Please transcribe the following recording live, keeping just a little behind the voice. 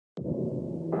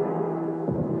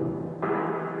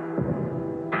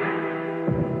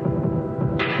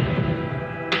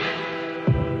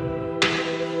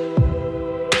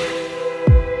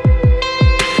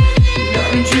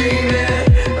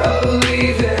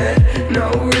no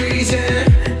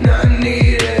reason, not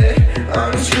needed.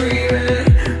 I'm screaming,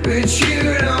 but you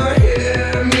don't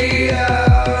hear me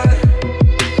out.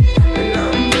 And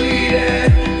I'm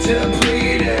bleeding,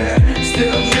 depleted,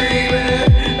 still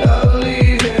dreaming of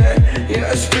leaving.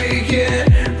 You're speaking,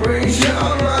 brings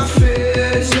all my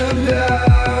fears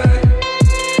about.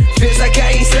 Feels like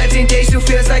I ain't slept in days, still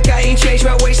feels like I ain't changed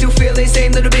my ways, still feel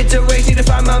insane. Little bit deranged, need to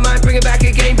find my mind, bring it back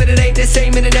again. But it ain't the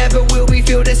same and it never will be.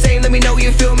 Feel the same, let me know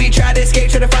you feel me. Try to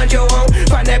escape, try to find your home,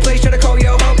 find that place, try to call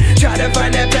your home. Try to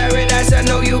find that paradise I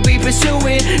know you'll be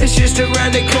pursuing. It's just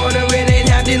around the corner, it ain't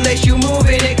happening unless you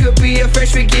moving. It could be a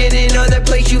fresh beginning, or the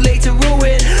place you late to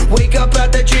ruin. Wake up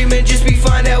out the dream and just be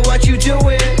find out what you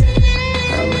doing.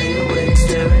 I lay awake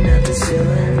staring at the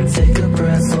ceiling. Take a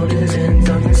breath, hold it in,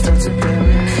 darkness starts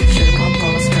appearing. Check my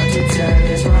pulse, count to 10,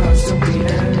 is my heart still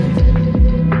beating?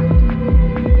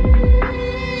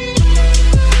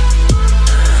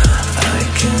 I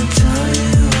can't tell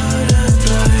you what I'd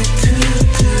like to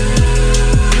do.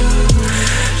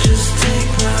 Just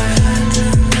take my hand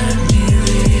and let me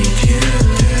lead you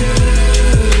through.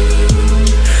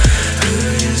 Who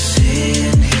you see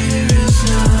in here is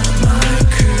not my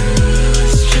crew.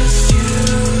 It's just you,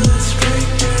 let's break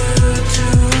through to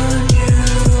a new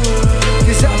world.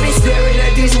 Cause I've been staring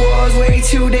at these walls way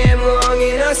too damn long,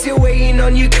 and I'm still waiting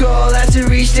on your call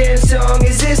after each damn song.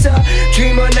 Is this a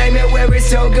dream or nightmare where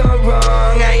it's all gone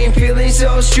wrong? I ain't feeling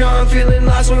so strong, feeling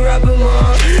lost where I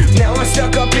belong. Now I'm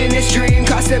stuck up in this dream,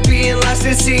 cost of being lost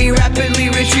at sea. Rapidly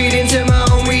retreating to my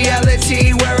own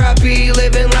reality, where I be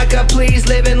living like I please,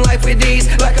 living life with ease.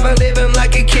 Like I'm living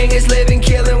like a king is living,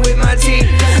 killing with my teeth.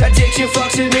 Addiction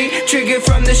fucks with me, triggered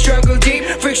from the struggle deep.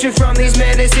 Friction from these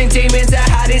menacing demons that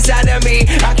hide inside of me.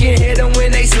 I can hear them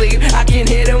when they sleep, I can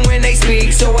hear them when they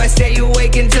speak. So I stay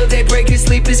awake until they break, and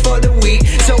sleep is for the weak.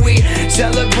 So we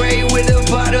celebrate with a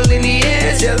bottle in the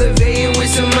air, celebrating with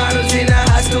some models in a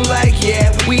hostel like,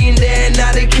 yeah, we in there,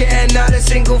 not a care, not a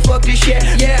single fuck to share.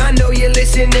 Yeah, I know you're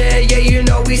listening, yeah, you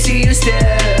know we see you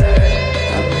stare.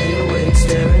 I lay awake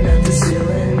staring at the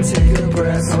ceiling. Take a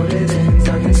breath, hold it in,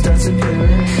 darkness starts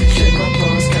appearing. Check my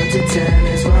pulse, count to 10,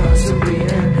 is my heart still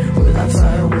beating? Will I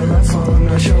fly or will I fall? I'm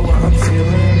not sure what I'm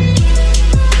feeling.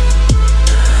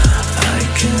 I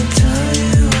can't tell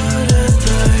you what I'd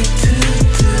like to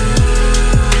do.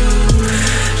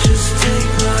 Just take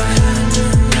my hand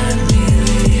and let me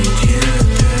lead you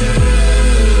through.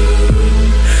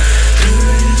 Who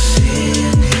you see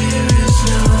in here is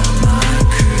not my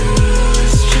crew.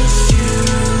 It's just you,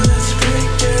 let's break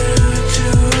through to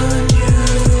a new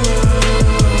world.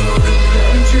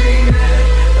 I'm dreaming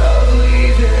of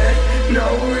leaving, no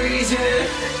reason,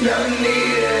 not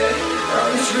needed.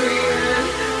 I'm screaming,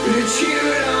 but you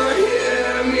don't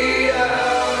hear me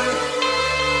out.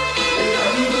 And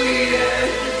I'm bleeding,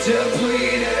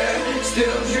 depleted,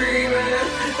 still dreaming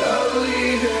of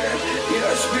leaving.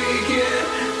 You're speaking,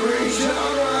 brings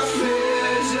all my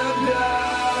fears about.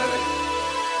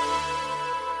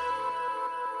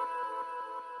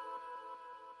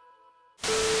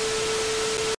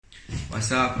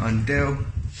 What's up? I'm Dale,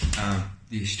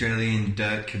 the Australian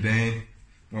Dirt Cabane,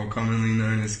 more commonly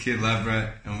known as Kid Lab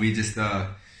Rat, and we just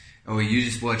you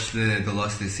just watched the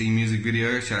Lost at Sea music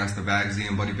video. Shout out to Bagsy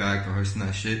and BodyBag for hosting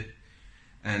that shit.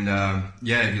 And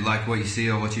yeah, if you like what you see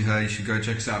or what you heard, you should go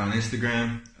check us out on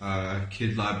Instagram,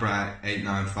 Kid Lab Rat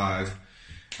 895.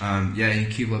 Yeah, you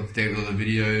keep up to date with all the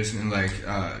videos and like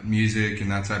music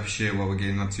and that type of shit, what we're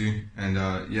getting up to. And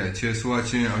yeah, cheers for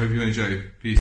watching. I hope you enjoy. Peace.